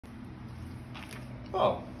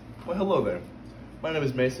Oh, well, hello there. My name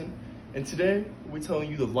is Mason, and today we're telling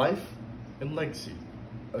you the life and legacy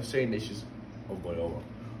of St. Ignatius of Loyola,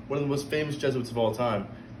 one of the most famous Jesuits of all time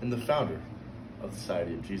and the founder of the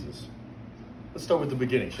Society of Jesus. Let's start with the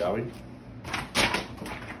beginning, shall we?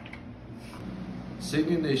 St.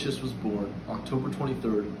 Ignatius was born October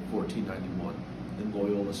 23rd, 1491, in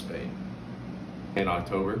Loyola, Spain. In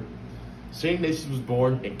October, St. Ignatius was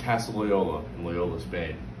born in Castle Loyola in Loyola,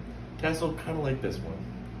 Spain. Castle kind of like this one.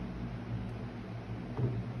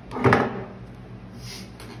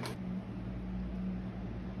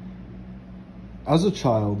 As a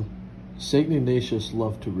child, St. Ignatius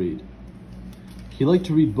loved to read. He liked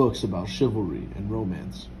to read books about chivalry and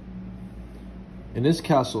romance. In his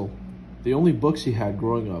castle, the only books he had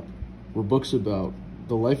growing up were books about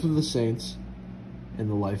the life of the saints and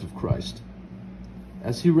the life of Christ.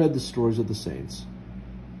 As he read the stories of the saints,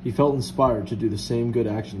 he felt inspired to do the same good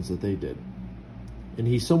actions that they did, and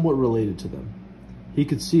he somewhat related to them. He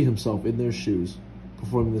could see himself in their shoes,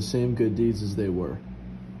 performing the same good deeds as they were,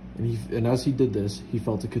 and as he did this, he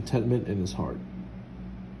felt a contentment in his heart.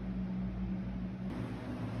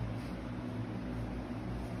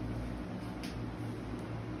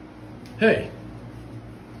 Hey,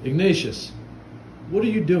 Ignatius, what are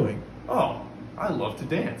you doing? Oh, I love to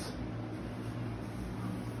dance.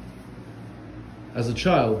 As a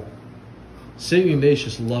child, St.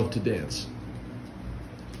 Ignatius loved to dance.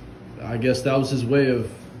 I guess that was his way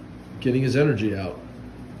of getting his energy out.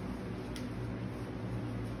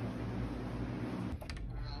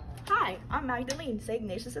 Hi, I'm Magdalene, St.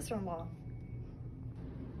 Ignatius' sister-in-law.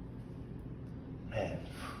 Man,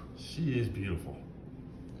 she is beautiful.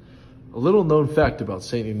 A little known fact about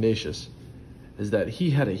St. Ignatius is that he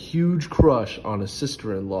had a huge crush on his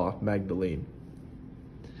sister-in-law, Magdalene.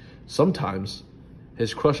 Sometimes,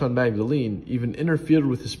 his crush on Magdalene even interfered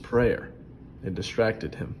with his prayer and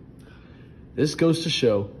distracted him. This goes to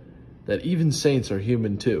show that even saints are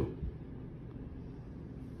human too.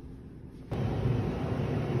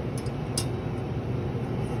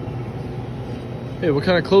 Hey, what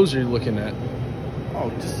kind of clothes are you looking at?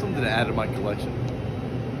 Oh, just something to add to my collection.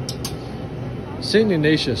 St.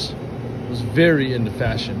 Ignatius was very into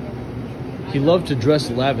fashion. He loved to dress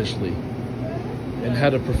lavishly and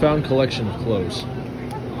had a profound collection of clothes.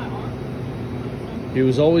 He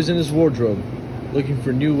was always in his wardrobe looking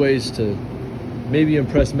for new ways to maybe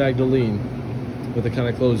impress Magdalene with the kind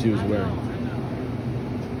of clothes he was wearing.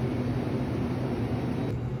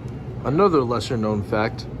 Another lesser known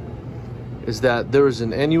fact is that there is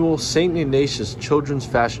an annual St. Ignatius children's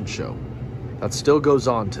fashion show that still goes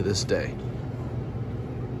on to this day.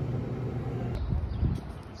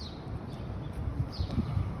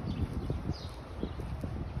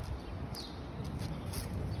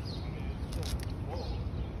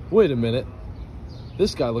 Wait a minute,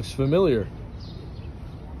 this guy looks familiar.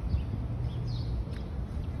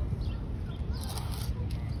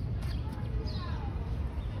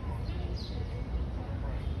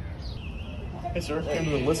 Hey, sir, came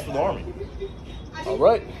to enlist for the Army. All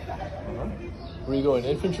right. Were you going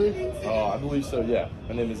infantry? I believe so, yeah.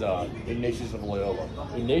 My name is Ignatius of Loyola.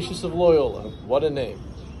 Ignatius of Loyola, what a name.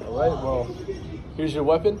 All right, well, here's your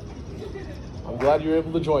weapon. I'm glad you were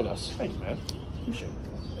able to join us. Thanks, man. Appreciate it.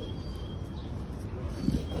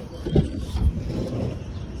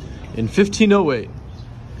 In 1508,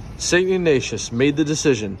 St. Ignatius made the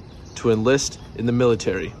decision to enlist in the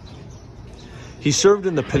military. He served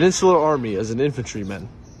in the Peninsular Army as an infantryman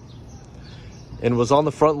and was on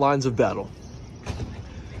the front lines of battle.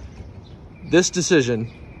 This decision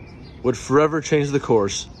would forever change the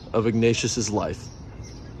course of Ignatius's life.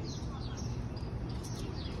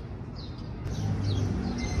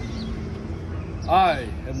 I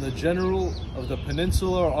am the General of the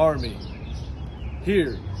Peninsular Army.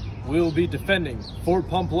 Here, we will be defending Fort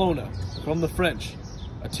Pamplona from the French,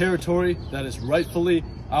 a territory that is rightfully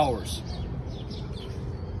ours.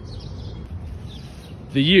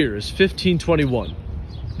 The year is 1521,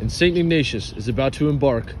 and St. Ignatius is about to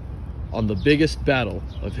embark on the biggest battle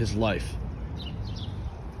of his life.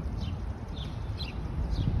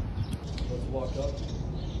 Let's walk up.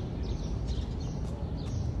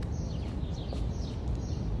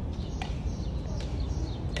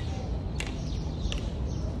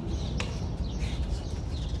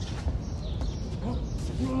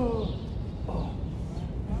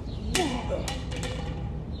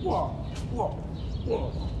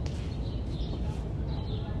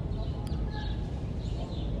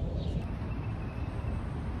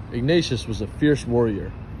 Ignatius was a fierce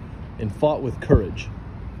warrior and fought with courage.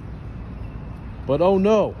 But oh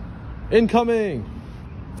no! Incoming!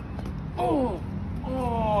 Oh!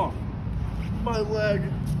 My leg.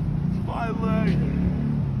 My leg.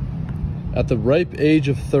 At the ripe age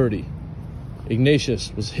of 30,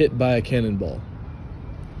 Ignatius was hit by a cannonball.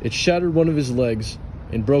 It shattered one of his legs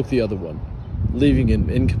and broke the other one, leaving him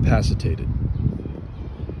incapacitated.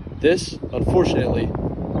 This, unfortunately,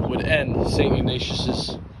 would end St.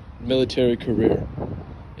 Ignatius's military career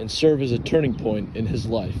and serve as a turning point in his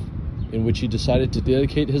life, in which he decided to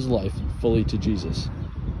dedicate his life fully to Jesus.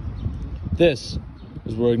 This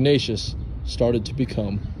is where Ignatius started to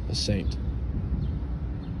become a saint.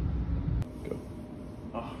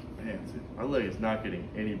 Oh man, dude, my leg is not getting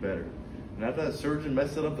any better. And after that surgeon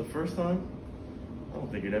messed it up the first time, I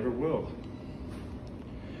don't think it ever will.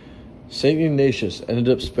 St. Ignatius ended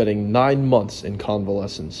up spending 9 months in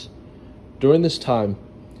convalescence. During this time,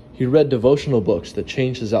 he read devotional books that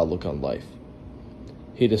changed his outlook on life.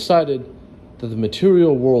 He decided that the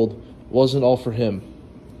material world wasn't all for him,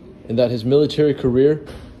 and that his military career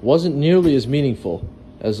wasn't nearly as meaningful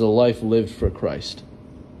as a life lived for Christ.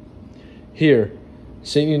 Here,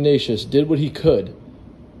 St. Ignatius did what he could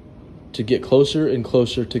to get closer and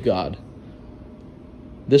closer to God.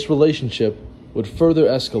 This relationship would further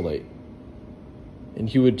escalate, and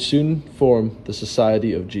he would soon form the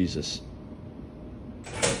Society of Jesus.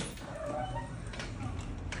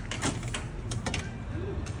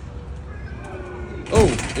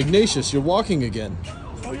 Oh, Ignatius, you're walking again.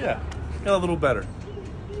 Oh yeah, got a little better.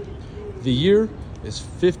 The year is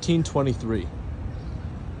 1523.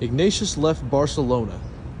 Ignatius left Barcelona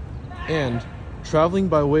and, traveling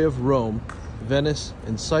by way of Rome, Venice,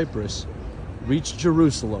 and Cyprus, reached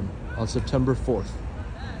Jerusalem on September 4th.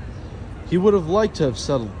 He would have liked to have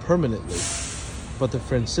settled permanently, but the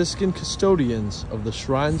Franciscan custodians of the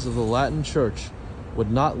shrines of the Latin Church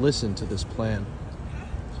would not listen to this plan.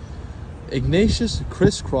 Ignatius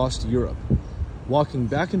crisscrossed Europe, walking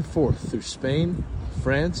back and forth through Spain,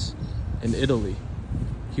 France, and Italy.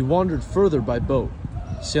 He wandered further by boat,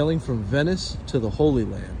 sailing from Venice to the Holy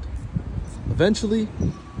Land. Eventually,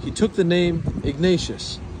 he took the name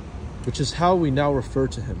Ignatius, which is how we now refer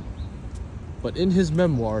to him. But in his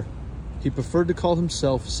memoir, he preferred to call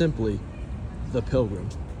himself simply the Pilgrim.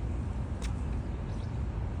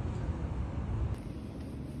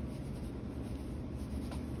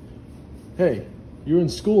 Hey, you're in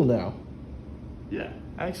school now. Yeah,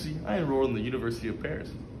 actually, I enrolled in the University of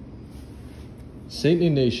Paris. St.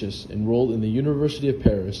 Ignatius enrolled in the University of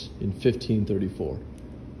Paris in 1534,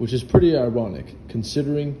 which is pretty ironic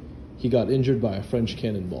considering he got injured by a French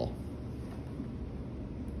cannonball.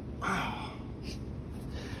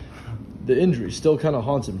 The injury still kind of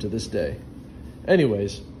haunts him to this day.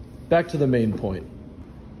 Anyways, back to the main point.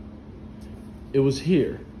 It was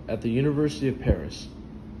here, at the University of Paris,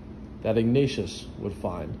 that Ignatius would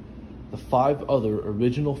find the 5 other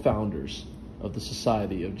original founders of the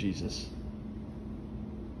Society of Jesus.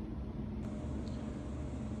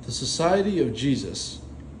 The Society of Jesus,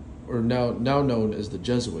 or now known as the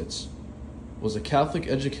Jesuits, was a Catholic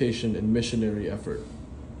education and missionary effort.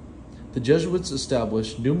 The Jesuits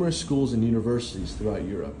established numerous schools and universities throughout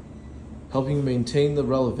Europe, helping maintain the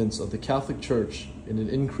relevance of the Catholic Church in an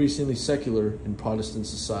increasingly secular and Protestant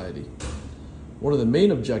society. One of the main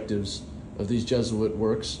objectives of these Jesuit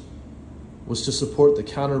works was to support the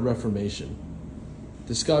Counter-Reformation.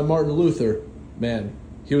 This guy Martin Luther, man,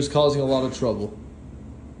 he was causing a lot of trouble.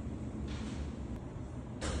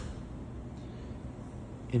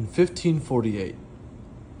 In 1548,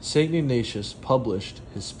 St. Ignatius published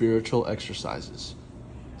his spiritual exercises.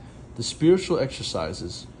 The spiritual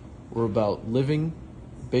exercises were about living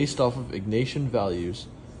based off of Ignatian values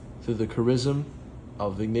through the charism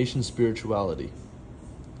of Ignatian spirituality,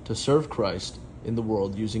 to serve Christ in the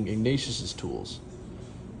world using Ignatius's tools,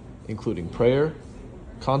 including prayer,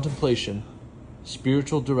 contemplation,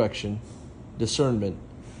 spiritual direction, discernment,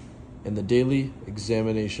 and the daily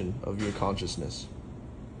examination of your consciousness.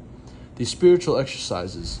 These spiritual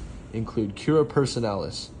exercises include cura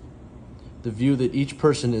personalis, the view that each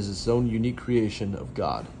person is its own unique creation of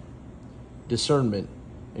God; discernment,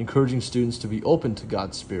 encouraging students to be open to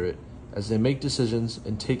God's Spirit as they make decisions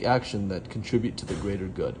and take action that contribute to the greater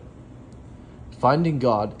good; finding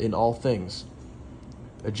God in all things.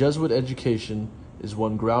 A Jesuit education is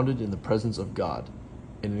one grounded in the presence of God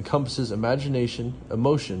and encompasses imagination,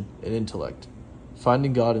 emotion, and intellect,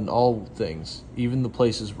 finding God in all things, even the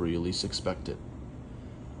places where you least expect it.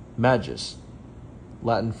 Magis,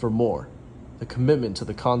 Latin for more, the commitment to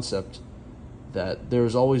the concept that there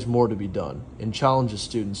is always more to be done, and challenges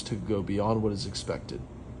students to go beyond what is expected.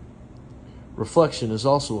 Reflection is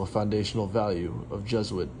also a foundational value of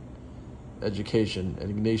Jesuit education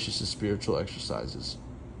and Ignatius' spiritual exercises.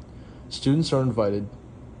 Students are invited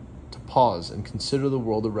to pause and consider the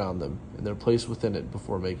world around them and their place within it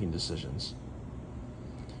before making decisions.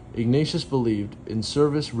 Ignatius believed in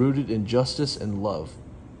service rooted in justice and love.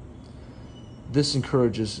 This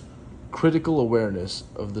encourages critical awareness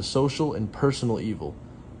of the social and personal evil,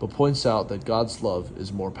 but points out that God's love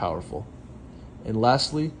is more powerful. And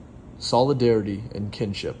lastly, solidarity and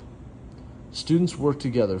kinship. Students work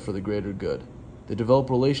together for the greater good. They develop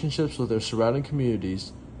relationships with their surrounding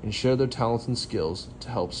communities and share their talents and skills to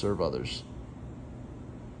help serve others.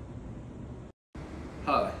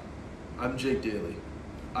 Hi, I'm Jake Daly.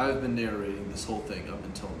 I have been narrating this whole thing up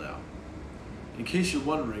until now. In case you're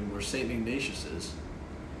wondering where St. Ignatius is,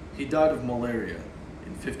 he died of malaria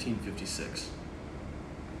in 1556.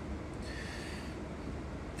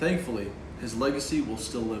 Thankfully, his legacy will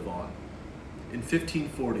still live on. In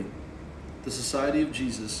 1540, the Society of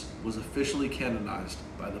Jesus was officially canonized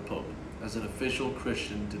by the Pope as an official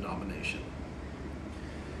Christian denomination.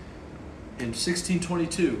 In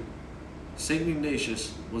 1622, St.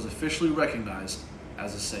 Ignatius was officially recognized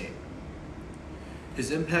as a saint.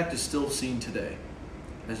 His impact is still seen today,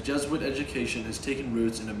 as Jesuit education has taken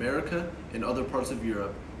roots in America and other parts of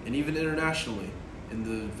Europe, and even internationally in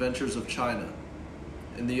the ventures of China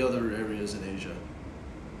and the other areas in Asia.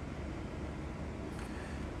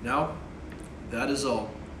 Now, that is all.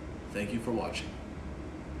 Thank you for watching.